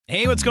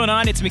Hey, what's going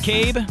on? It's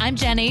McCabe. I'm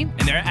Jenny.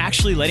 And they're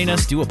actually letting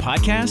us do a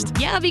podcast?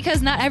 Yeah,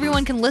 because not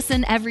everyone can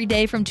listen every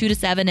day from 2 to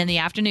 7 in the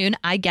afternoon.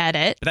 I get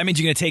it. But that means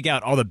you're going to take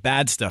out all the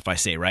bad stuff I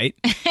say, right?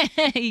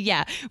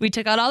 Yeah, we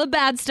took out all the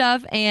bad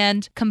stuff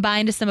and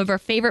combined some of our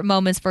favorite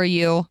moments for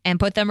you and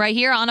put them right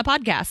here on a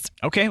podcast.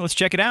 Okay, let's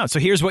check it out. So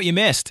here's what you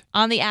missed.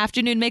 On the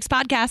Afternoon Mix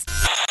podcast.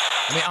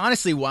 I mean,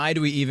 honestly, why do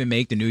we even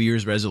make the New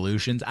Year's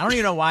resolutions? I don't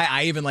even know why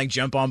I even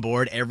jump on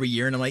board every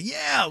year and I'm like,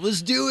 yeah,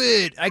 let's do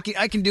it. I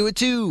can do it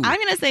too. I'm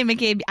going to say,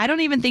 McCabe, I don't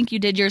even think you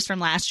did yours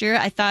from last year.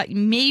 I thought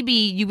maybe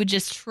you would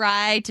just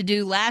try to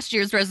do last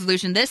year's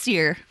resolution this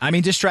year. I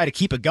mean, just try to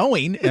keep it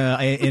going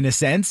in a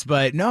sense.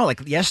 But no,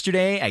 like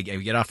yesterday, I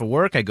get off of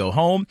work, I go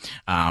home,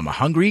 I'm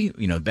hungry,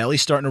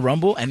 belly's starting to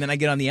rumble. And then I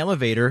get on the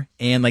elevator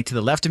and to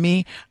the left of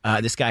me,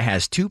 this guy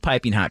has 2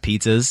 piping hot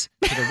pizzas.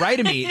 To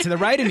the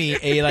right of me,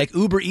 a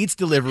Uber Eats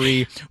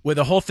delivery with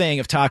a whole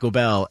thing of Taco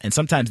Bell, and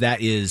sometimes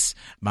that is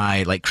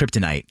my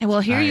kryptonite.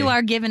 Well, you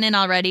are giving in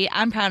already.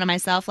 I'm proud of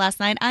myself. Last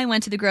night I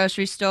went to the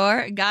grocery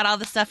store, got all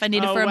the stuff I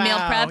needed for a meal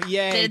prep.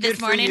 Yay, did it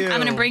this morning. I'm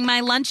going to bring my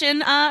lunch in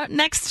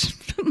next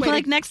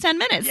 10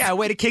 minutes. Yeah,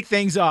 way to kick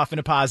things off in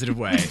a positive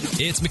way.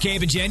 It's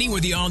McCabe and Jenny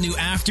with the all-new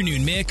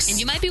Afternoon Mix. And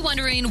you might be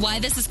wondering why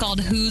this is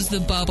called Who's the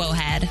Bobo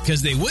Head?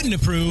 Because they wouldn't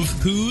approve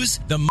Who's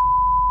the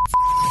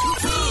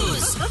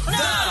Who's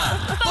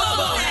the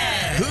Bobo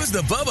Head? Who's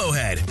the Bobo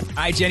Head? All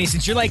right, Jenny,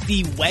 since you're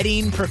the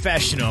wedding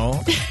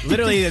professional,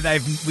 literally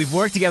we've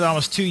worked together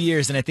almost 2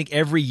 years, and I think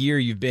every year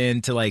you've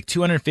been to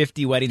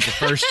 250 weddings the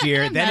first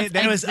year. then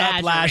it was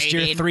up last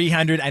year,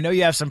 300. I know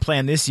you have some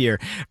planned this year,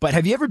 but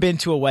have you ever been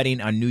to a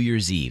wedding on New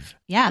Year's Eve?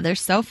 Yeah, they're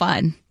so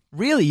fun.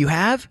 Really? You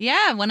have?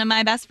 Yeah, one of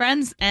my best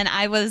friends, and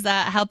I was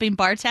helping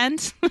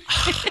bartend.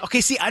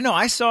 Okay, see, I know.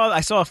 I saw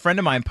a friend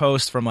of mine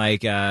post from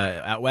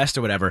out west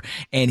or whatever,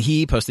 and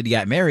he posted he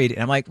got married, and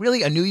I'm like,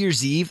 really? A New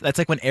Year's Eve? That's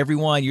when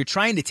you're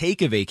trying to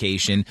take a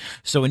vacation,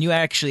 so when you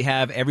actually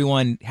have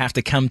everyone have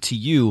to come to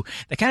you,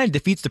 that kind of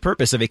defeats the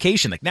purpose of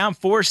vacation. Now I'm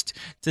forced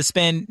to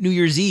spend New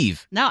Year's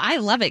Eve. No, I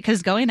love it,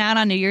 because going out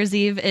on New Year's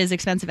Eve is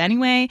expensive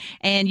anyway,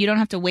 and you don't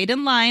have to wait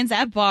in lines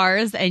at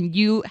bars, and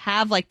you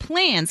have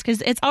plans,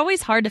 because it's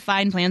always hard to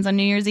find plans on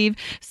New Year's Eve.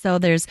 So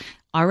there's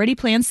already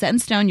plans set in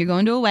stone. You're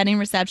going to a wedding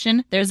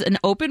reception. There's an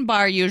open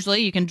bar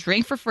usually. You can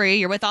drink for free.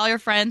 You're with all your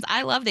friends.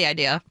 I love the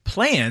idea.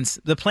 Plans?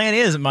 The plan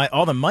is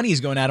all the money is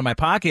going out of my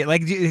pocket.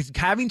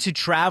 Having to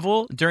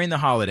travel during the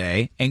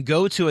holiday and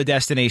go to a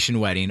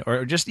destination wedding,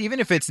 or just even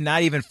if it's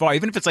not even far,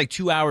 even if it's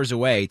 2 hours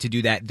away to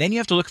do that, then you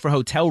have to look for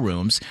hotel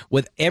rooms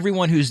with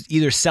everyone who's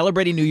either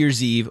celebrating New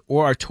Year's Eve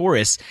or are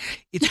tourists.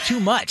 It's too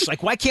much.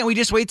 Why can't we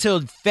just wait till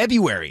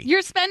February?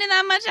 You're spending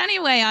that much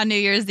anyway on New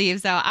Year's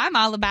Eve. So I'm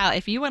all about,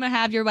 if you want to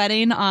have your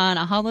wedding on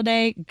a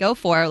holiday, go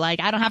for it.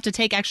 I don't have to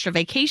take extra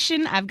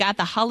vacation. I've got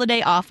the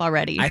holiday off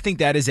already. I think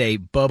that is a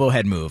Bobo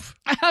head move.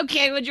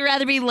 Okay, would you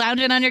rather be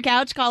lounging on your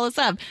couch? Call us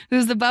up.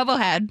 Who's the Bobo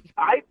head?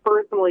 I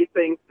personally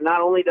think not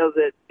only does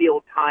it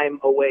steal time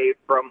away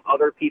from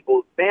other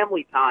people's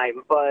family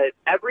time, but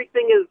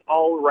everything is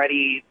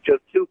already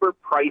just super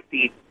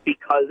pricey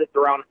because it's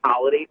around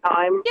holiday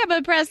time. Yeah,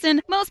 but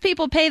Preston, most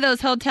people pay those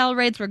hotel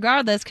rates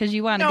regardless because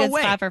you want a good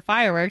spot for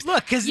fireworks.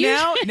 Look, because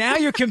now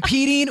you're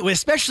competing with,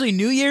 especially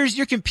New Year's,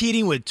 you're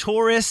competing with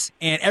tourists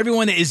and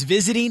everyone that is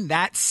visiting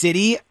that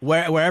city,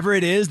 wherever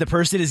it is, the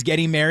person is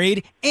getting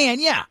married. And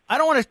yeah, I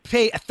don't want to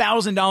pay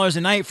 $1,000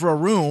 a night for a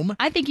room.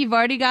 I think you've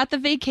already got the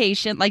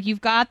vacation,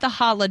 you've got the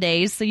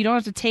holidays, so you don't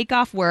have to take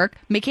off work.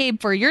 McCabe,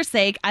 for your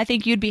sake, I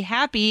think you'd be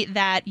happy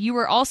that you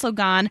were also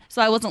gone,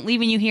 so I wasn't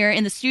leaving you here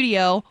in the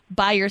studio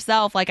by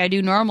yourself like I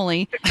do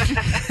normally.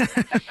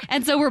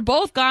 And so we're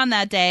both gone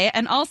that day.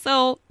 And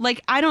also,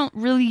 I don't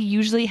really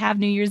usually have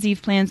New Year's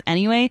Eve plans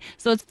anyway.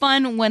 So it's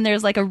fun when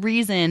there's a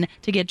reason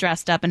to get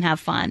dressed up and have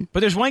fun.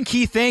 But there's one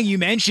key thing you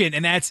mentioned,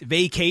 and that's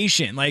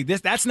vacation.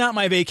 That's not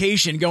my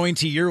vacation going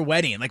to your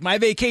wedding. My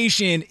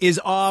vacation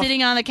is off.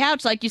 Sitting on the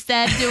couch, like you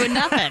said, doing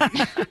nothing.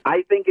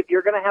 I think if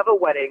you're going to have a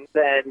wedding,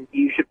 then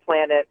you should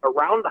plan it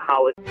around the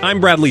holiday. I'm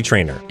Bradley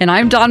Trainer. And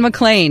I'm Don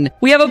McClain.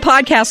 We have a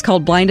podcast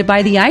called Blinded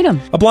by the Item.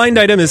 A blind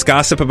item is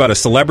gossip about a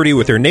celebrity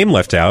with their name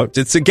left out.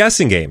 It's a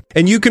guessing game,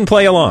 and you can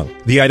play along.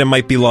 The item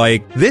might be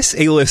this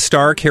A-list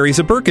star carries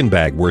a Birkin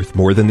bag worth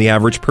more than the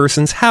average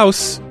person's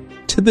house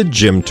to the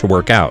gym to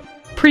work out.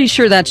 Pretty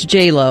sure that's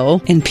J-Lo.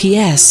 And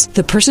P.S.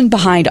 the person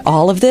behind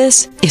all of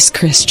this is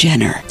Kris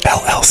Jenner,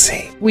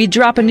 LLC. We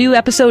drop a new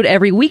episode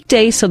every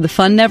weekday so the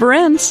fun never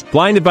ends.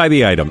 Blinded by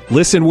the Item.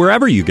 Listen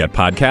wherever you get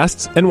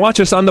podcasts and watch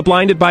us on the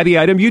Blinded by the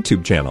Item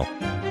YouTube channel.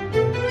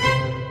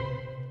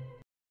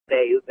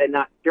 And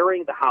not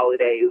during the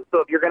holidays. So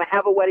if you're going to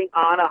have a wedding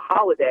on a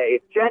holiday,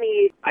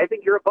 Jenny, I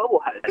think you're a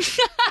bubblehead.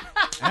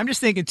 I'm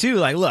just thinking, too,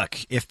 look,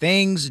 if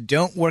things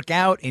don't work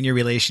out in your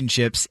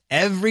relationships,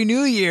 every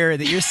New Year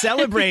that you're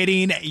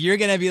celebrating, you're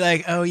going to be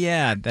oh,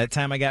 yeah, that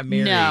time I got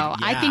married. No, yeah.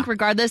 I think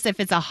regardless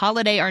if it's a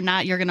holiday or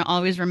not, you're going to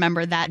always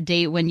remember that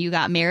date when you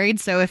got married.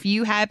 So if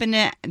you happen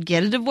to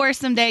get a divorce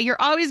someday,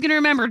 you're always going to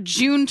remember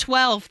June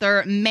 12th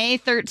or May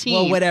 13th.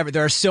 Well, whatever.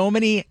 There are so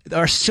many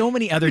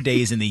other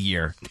days in the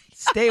year.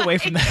 Stay away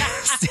from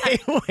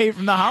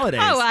the holidays.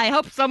 Oh, I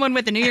hope someone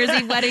with a New Year's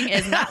Eve wedding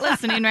is not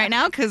listening right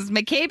now because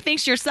McCabe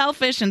thinks you're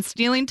selfish and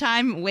stealing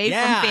time away from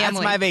family.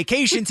 That's my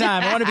vacation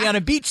time. I want to be on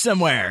a beach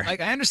somewhere.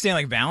 Like, I understand,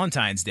 like,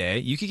 Valentine's Day.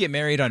 You could get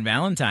married on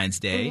Valentine's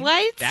Day.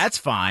 What? That's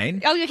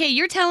fine. Oh, okay.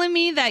 You're telling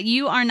me that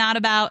you are not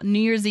about New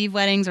Year's Eve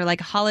weddings or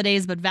like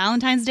holidays, but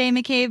Valentine's Day,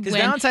 McCabe? Because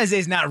Valentine's Day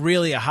is not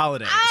really a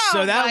holiday. Oh,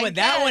 so that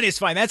God. one is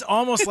fine. That's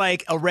almost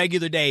like a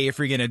regular day if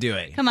you're going to do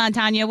it. Come on,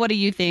 Tanya. What do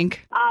you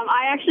think?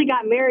 I actually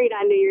got married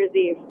on New Year's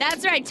Eve.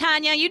 That's right,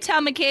 Tanya. You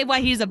tell McCabe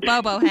why he's a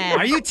bobo head.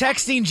 Are you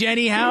texting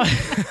Jenny how?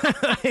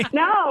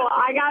 No,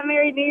 I got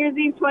married New Year's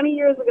Eve 20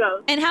 years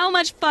ago. And how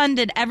much fun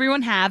did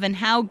everyone have, and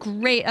how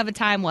great of a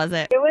time was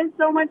it? It was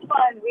so much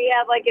fun. We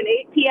had like an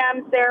 8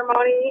 p.m.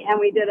 ceremony, and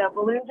we did a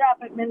balloon drop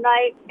at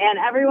midnight, and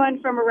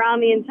everyone from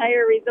around the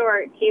entire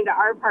resort came to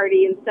our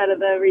party instead of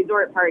the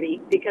resort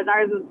party because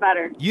ours was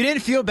better. You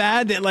didn't feel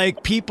bad that,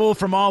 like, people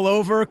from all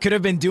over could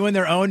have been doing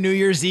their own New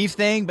Year's Eve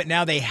thing, but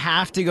now they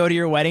have to go to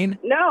your wedding?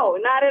 No,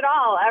 not at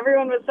all.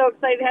 Everyone was so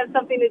excited to have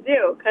something to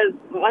do because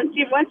once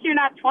you're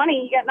not 20,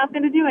 you got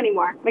nothing to do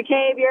anymore.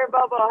 McCabe, you're a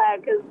bobo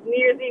head because New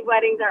Year's Eve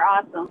weddings are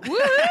awesome.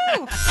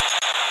 Woo!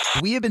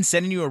 We have been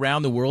sending you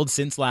around the world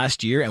since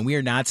last year, and we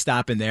are not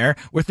stopping there.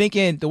 We're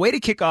thinking the way to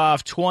kick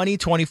off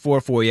 2024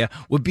 for you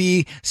would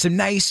be some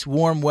nice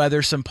warm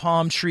weather, some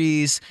palm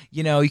trees.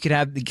 You know, you could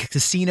have the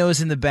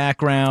casinos in the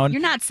background.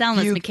 You're not selling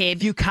us, McCabe.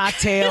 Few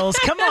cocktails.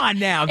 Come on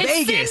now, It's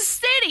Vegas.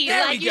 Sin City.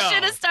 There Like, we you go.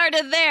 should have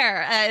started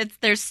there.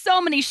 There's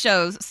so many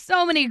shows,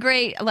 so many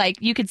great,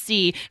 like, you could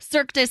see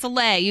Cirque du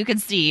Soleil. You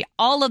could see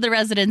all of the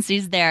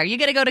residencies there. You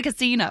got to go to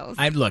casinos.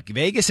 Look,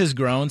 Vegas has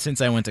grown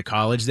since I went to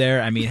college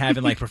there. I mean,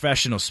 having like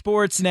professional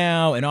sports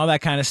now and all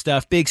that kind of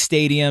stuff, big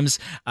stadiums.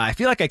 I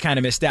feel like I kind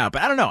of missed out,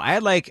 but I don't know. I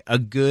had like a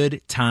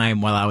good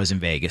time while I was in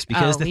Vegas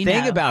because the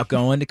thing about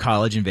going to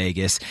college in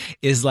Vegas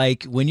is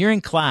like when you're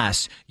in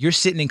class, you're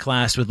sitting in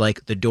class with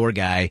like the door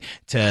guy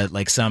to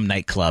like some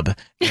nightclub.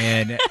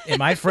 And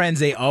my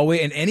friends, they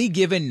always, in any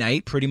given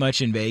night, pretty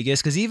much in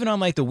Vegas, because even on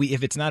like the week,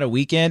 if it's not a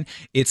weekend,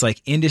 it's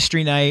like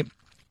industry night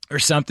or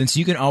something, so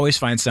you can always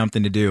find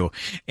something to do.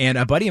 And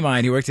a buddy of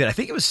mine who worked at, I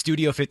think it was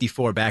Studio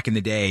 54 back in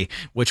the day,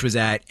 which was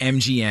at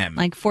MGM.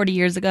 Like 40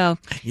 years ago.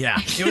 Yeah,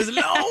 it was a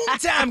long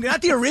time.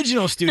 Not the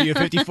original Studio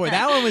 54.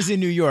 That one was in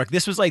New York.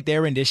 This was like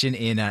their rendition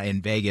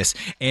in Vegas.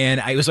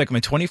 And it was like my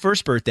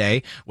 21st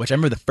birthday, which I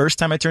remember the first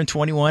time I turned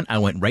 21, I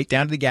went right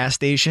down to the gas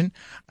station.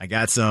 I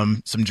got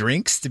some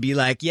drinks to be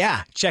like,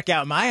 yeah, check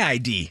out my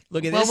ID.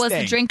 Look at this What was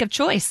thing. the drink of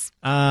choice?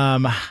 I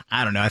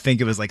don't know. I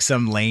think it was like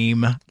some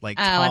lame, like,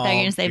 I thought you were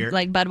going to say beer.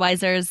 like Budweiser's.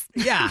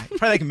 Yeah,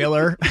 probably like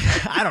Miller.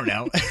 I don't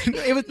know.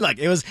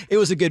 It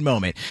was a good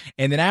moment.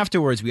 And then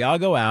afterwards, we all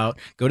go out,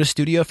 go to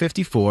Studio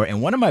 54,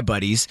 and one of my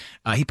buddies,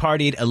 he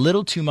partied a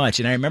little too much.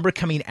 And I remember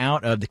coming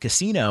out of the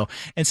casino,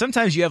 and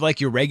sometimes you have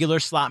like your regular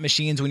slot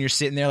machines when you're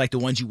sitting there, like the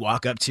ones you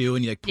walk up to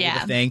and you like pull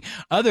the thing.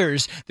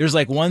 Others, there's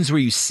like ones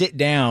where you sit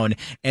down,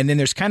 and then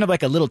there's kind of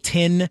like a little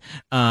tin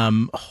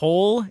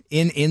hole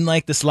in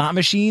like the slot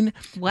machine.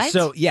 What?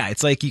 So yeah,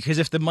 it's like because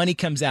if the money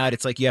comes out,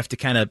 it's like you have to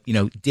kind of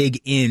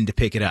dig in to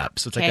pick it up.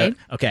 So it's like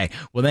okay.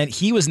 Well, then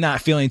he was not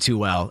feeling too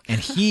well, and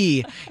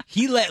he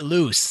let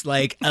loose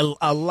like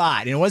a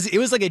lot, and it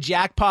was like a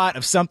jackpot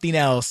of something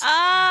else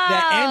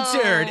that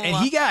entered, and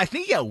I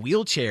think he got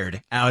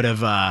wheelchaired out of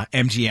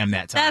MGM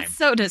that time. That's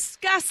so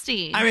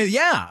disgusting. I mean,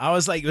 yeah, I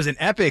was like, it was an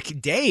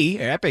epic day,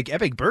 or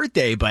epic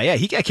birthday, but yeah,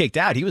 he got kicked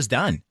out. He was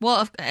done.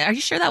 Well, are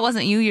you sure that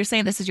wasn't you? You're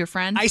saying this is your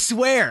friend? I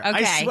swear.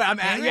 Okay. I swear.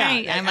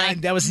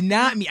 Right. That was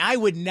not me. I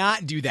would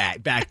not do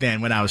that back then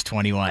when I was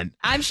 21.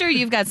 I'm sure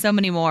you've got so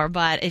many more,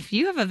 but if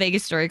you have a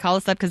Vegas story, call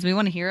us up because we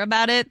want to hear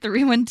about it.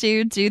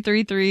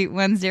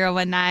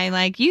 312-233-1019.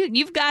 Like,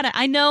 you've got it.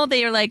 I know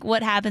they are like,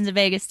 what happens in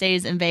Vegas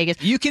stays in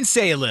Vegas. You can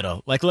say a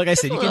little. Like I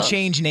said, you can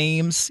change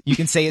names. You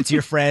can say it to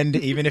your friend,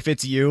 even if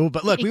it's you.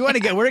 But look,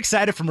 we're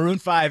excited for Maroon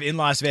 5 in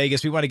Las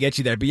Vegas. We want to get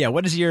you there. But yeah,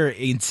 what is your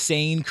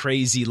insane,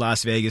 crazy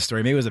Las Vegas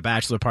story? Maybe it was a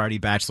bachelor party,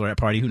 bachelorette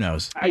party. Who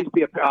knows? I used to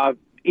be a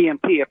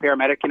EMT, a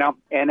paramedic,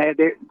 and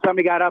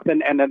somebody got up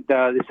and they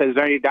said, is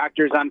there any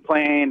doctors on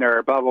plane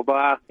or blah, blah,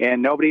 blah,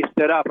 and nobody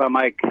stood up. I'm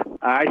like,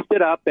 I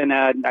stood up and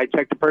I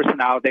checked the person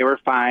out. They were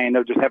fine. They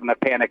were just having a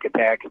panic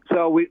attack.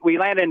 So we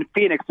landed in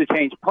Phoenix to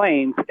change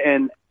planes,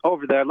 and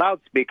over the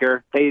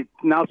loudspeaker, they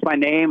announced my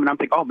name, and I'm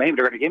thinking, oh, maybe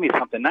they're going to give me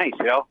something nice,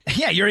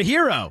 Yeah, you're a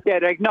hero. Yeah,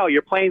 they're like, no,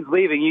 your plane's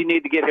leaving. You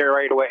need to get here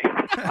right away.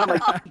 I'm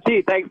like,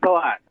 gee, thanks a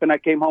lot. And I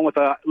came home with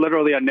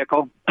literally a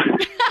nickel.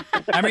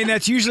 I mean,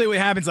 that's usually what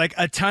happens, like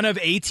a ton of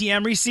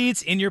ATM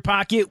receipts in your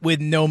pocket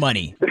with no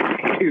money.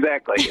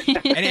 Exactly.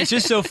 And it's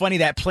just so funny,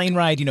 that plane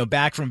ride,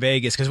 back from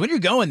Vegas, because when you're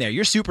going there,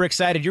 you're super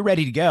excited, you're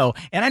ready to go.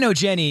 And I know,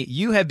 Jenny,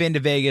 you have been to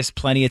Vegas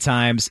plenty of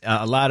times,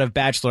 a lot of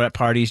bachelorette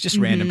parties, just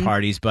random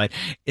parties. But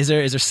is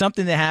there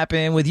something that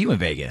happened with you in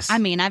Vegas? I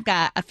mean, I've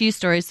got a few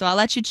stories, so I'll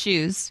let you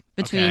choose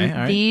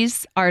between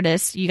these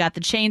artists. You got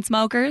the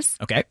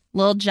Chainsmokers, Okay.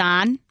 Lil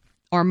Jon,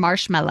 or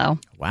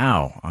Marshmello.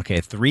 Wow.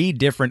 Okay, 3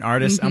 different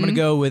artists. I'm gonna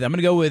go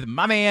with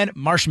my man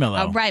Marshmello.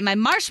 All right, my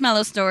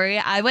Marshmello story.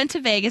 I went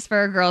to Vegas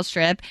for a girls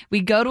trip.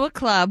 We go to a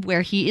club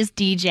where he is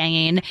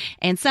DJing,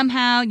 and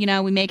somehow,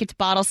 we make it to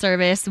bottle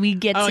service. We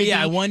get to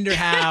I wonder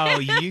how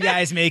you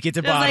guys make it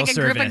to There's bottle like a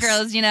service. group of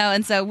girls,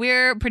 and so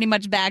we're pretty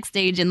much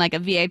backstage in like a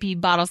VIP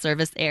bottle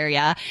service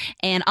area.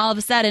 And all of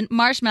a sudden,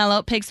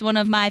 Marshmello picks one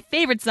of my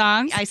favorite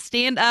songs. I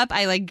stand up,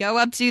 I like go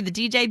up to the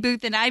DJ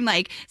booth, and I'm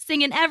like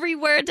singing every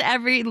word to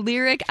every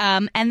lyric.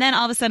 And then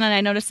all of a sudden,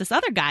 I notice this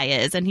other guy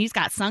and he's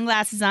got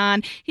sunglasses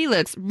on. He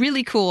looks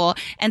really cool.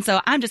 And so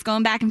I'm just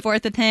going back and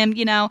forth with him.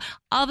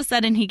 All of a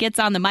sudden, he gets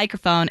on the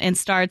microphone and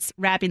starts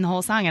rapping the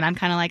whole song. And I'm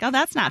kind of like, oh,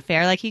 that's not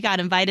fair. Like, he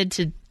got invited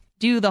to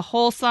do the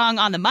whole song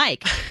on the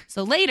mic.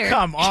 So later,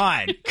 Come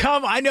on,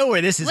 I know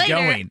where this is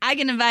going.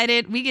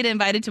 We get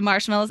invited to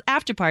Marshmello's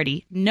after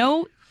party.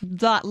 No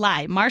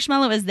lie.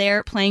 Marshmello is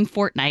there playing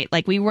Fortnite.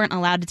 Like, we weren't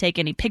allowed to take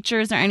any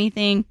pictures or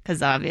anything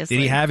because obviously.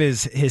 Did he have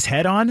his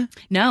head on?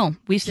 No,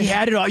 He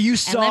had it all. You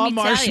saw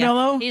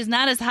Marshmello? He's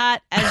not as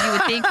hot as you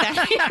would think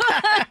that he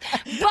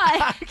was.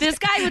 But this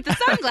guy with the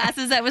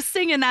sunglasses that was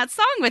singing that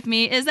song with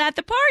me is at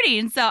the party.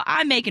 And so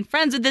I'm making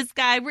friends with this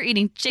guy. We're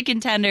eating chicken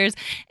tenders.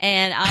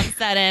 And all of a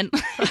sudden,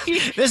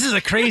 this is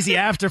a crazy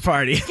after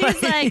party.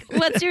 he's like,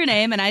 what's your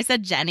name? And I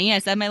said, Jenny. I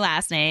said my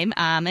last name.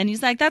 And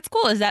he's like, that's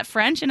cool. Is that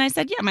French? And I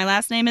said, yeah, my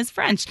last name is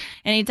French.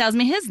 And he tells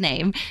me his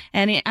name.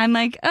 And I'm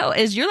like, oh,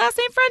 is your last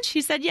name French?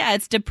 He said, yeah,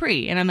 it's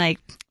Dupree. And I'm like,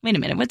 wait a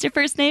minute, what's your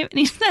first name? And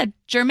he said,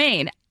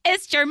 Jermaine.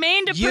 It's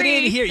Jermaine Dupree. You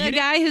didn't hear the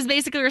guy who's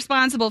basically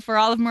responsible for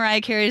all of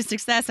Mariah Carey's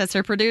success as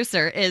her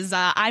producer. Is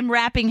I'm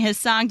rapping his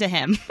song to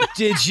him.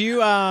 Did you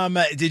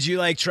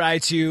like try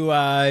to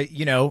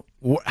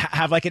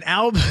have like an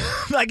album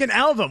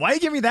Why do you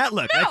give me that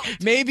look? No.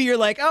 Like, maybe you're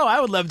like, oh, I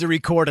would love to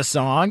record a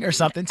song or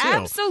something too.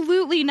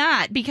 Absolutely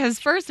not, because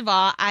first of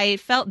all, I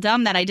felt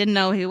dumb that I didn't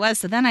know who he was.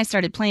 So then I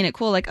started playing it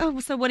cool, like, oh,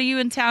 so what are you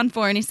in town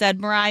for? And he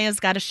said, Mariah's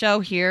got a show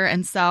here.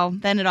 And so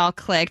then it all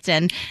clicked,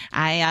 and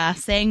I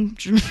sang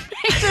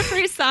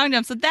Dupree's song to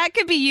him. So that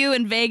could be you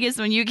in Vegas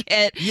when you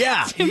get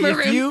to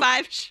Maroon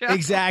 5 show.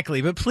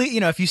 Exactly. But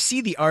please, if you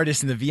see the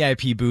artist in the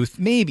VIP booth,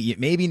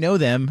 maybe know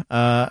them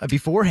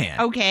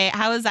beforehand. Okay,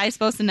 how was I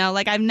supposed to know?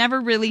 Like, I've never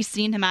really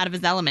seen him out of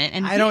his element,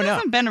 and I don't know.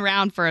 Hasn't been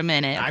around for a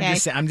minute.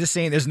 Okay? I'm just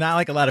saying, there's not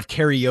like a lot of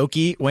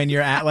karaoke when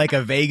you're at like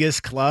a Vegas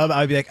club.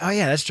 I would be like, oh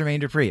yeah, that's Jermaine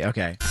Dupree.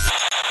 Okay.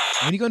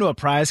 When you go into a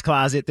prize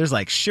closet, there's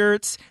like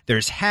shirts,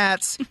 there's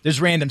hats,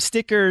 there's random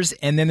stickers,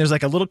 and then there's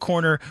like a little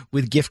corner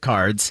with gift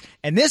cards.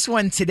 And this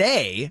one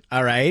today,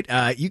 all right,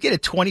 you get a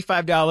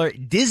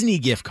 $25 Disney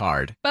gift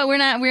card. But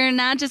we're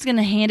not just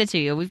gonna hand it to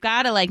you. We've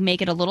got to like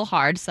make it a little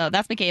hard. So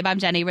that's McCabe. I'm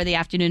Jenny. We're the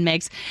afternoon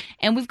mix,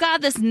 and we've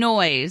got this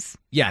noise.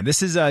 Yeah,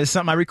 this is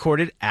something I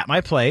recorded at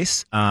my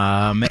place,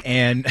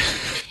 and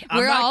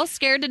we're all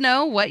scared to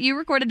know what you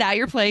recorded at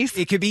your place.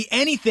 It could be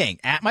anything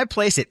at my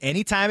place at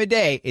any time of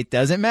day. It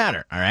doesn't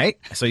matter. All right.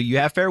 So you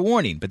have fair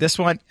warning. But this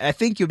one, I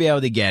think you'll be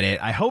able to get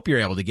it. I hope you're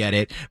able to get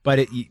it.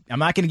 But I'm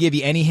not going to give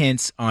you any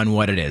hints on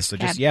what it is. So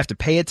just you have to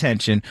pay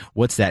attention.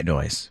 What's that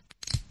noise?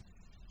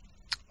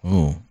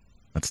 Ooh,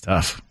 that's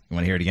tough. You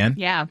want to hear it again?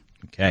 Yeah.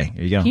 Okay.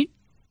 Here you go.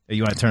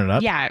 You want to turn it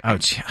up? Yeah. Oh,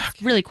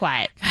 really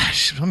quiet.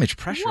 Gosh, so much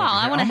pressure. Well,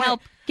 I want to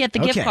help get the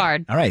gift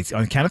card. All right.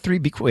 On the count of 3,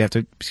 be cool. We have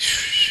to.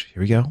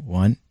 Here we go.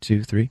 1,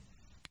 2, 3.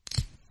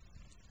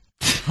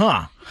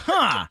 Huh.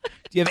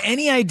 Do you have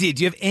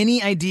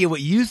any idea what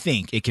you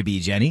think it could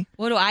be, Jenny?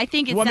 What do I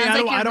think? It sounds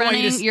like you're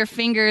running your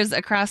fingers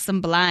across some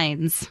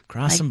blinds.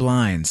 Some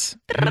blinds.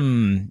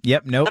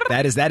 Yep. Nope.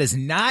 That is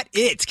not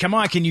it. Come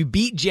on. Can you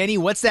beat Jenny?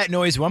 What's that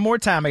noise? One more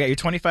time. I got your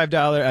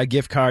 $25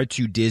 gift card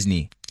to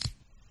Disney.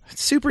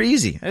 It's super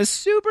easy. It's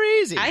super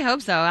easy. I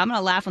hope so. I'm going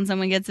to laugh when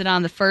someone gets it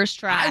on the first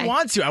try. I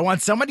want to. I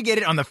want someone to get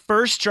it on the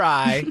first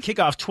try. Kick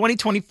off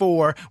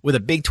 2024 with a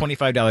big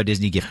 $25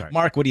 Disney gift card.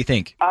 Mark, what do you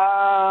think?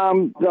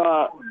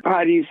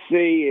 How do you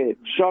say it?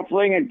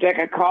 Shuffling a deck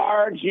of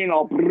cards,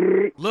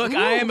 Look,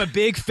 I am a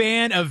big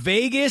fan of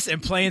Vegas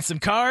and playing some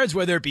cards,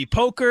 whether it be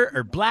poker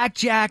or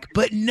blackjack,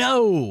 but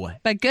no.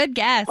 But good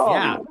guess. Oh,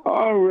 yeah.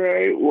 All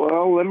right.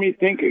 Well, let me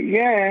think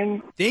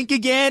again. Think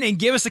again and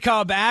give us a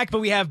call back.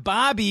 But we have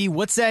Bobby.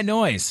 What's that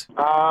noise?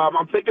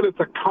 I'm thinking it's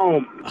a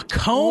comb. A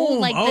comb?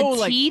 Like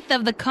the teeth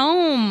of the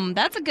comb.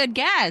 That's a good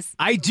guess.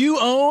 I do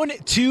own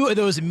 2 of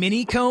those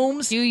mini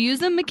combs. Do you use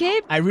them,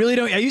 McCabe? I really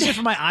don't. I use it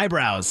for my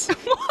eyebrows.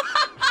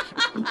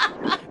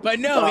 But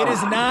no, it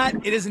is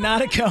not. It is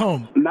not a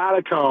comb. Not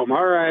a comb.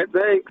 All right,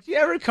 thanks. Do you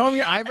ever comb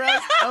your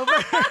eyebrows over?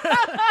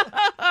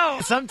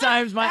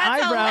 Sometimes my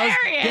eyebrows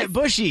get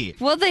bushy.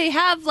 Well, they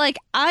have like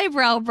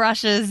eyebrow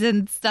brushes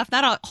and stuff,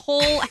 not a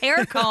whole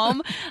hair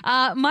comb.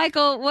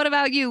 Michael, what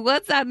about you?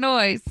 What's that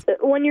noise?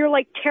 When you're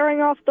like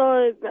tearing off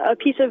a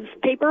piece of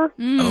paper.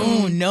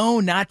 Oh, no,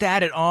 not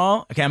that at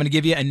all. Okay, I'm going to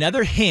give you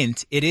another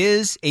hint. It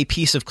is a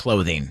piece of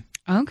clothing.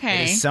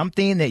 Okay. It is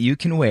something that you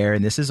can wear,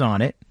 and this is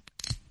on it.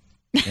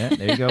 Yeah,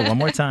 there you go. One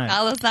more time.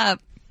 Call us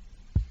up.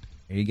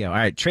 There you go. All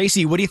right,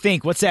 Tracy, what do you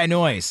think? What's that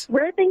noise?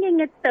 We're thinking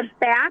it's the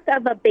back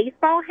of a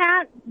baseball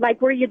hat, like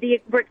where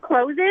it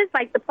closes,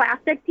 like the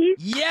plastic piece.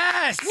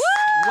 Yes!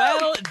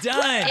 Well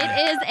done.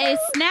 It is a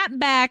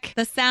snapback,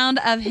 the sound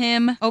of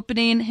him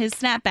opening his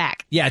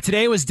snapback. Yeah,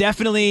 today was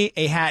definitely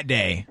a hat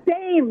day.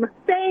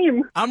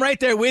 Same. I'm right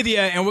there with you,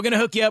 and we're going to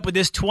hook you up with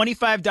this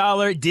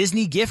 $25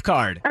 Disney gift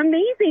card.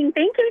 Amazing.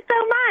 Thank you so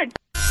much.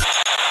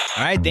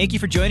 All right, thank you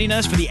for joining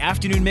us for the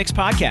Afternoon Mix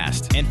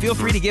podcast, and feel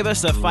free to give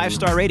us a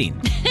 5-star rating.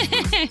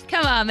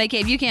 Come on,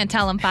 McCabe, you can't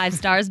tell him 5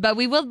 stars, but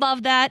we would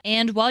love that.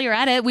 And while you're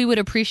at it, we would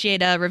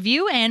appreciate a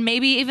review and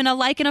maybe even a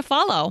like and a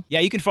follow. Yeah,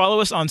 you can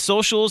follow us on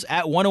socials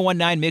at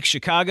 1019 Mix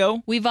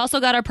Chicago. We've also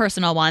got our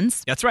personal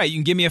ones. That's right. You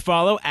can give me a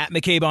follow at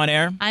McCabe on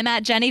Air. I'm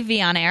at Jenny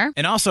V on Air.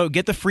 And also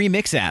get the free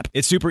Mix app.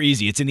 It's super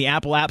easy. It's in the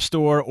Apple App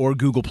Store or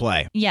Google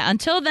Play. Yeah,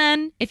 until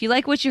then, if you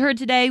like what you heard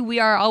today, we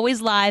are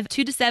always live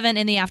 2 to 7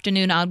 in the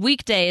afternoon on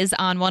weekdays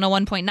on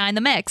 101.9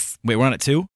 The Mix. Wait, we're on at 2?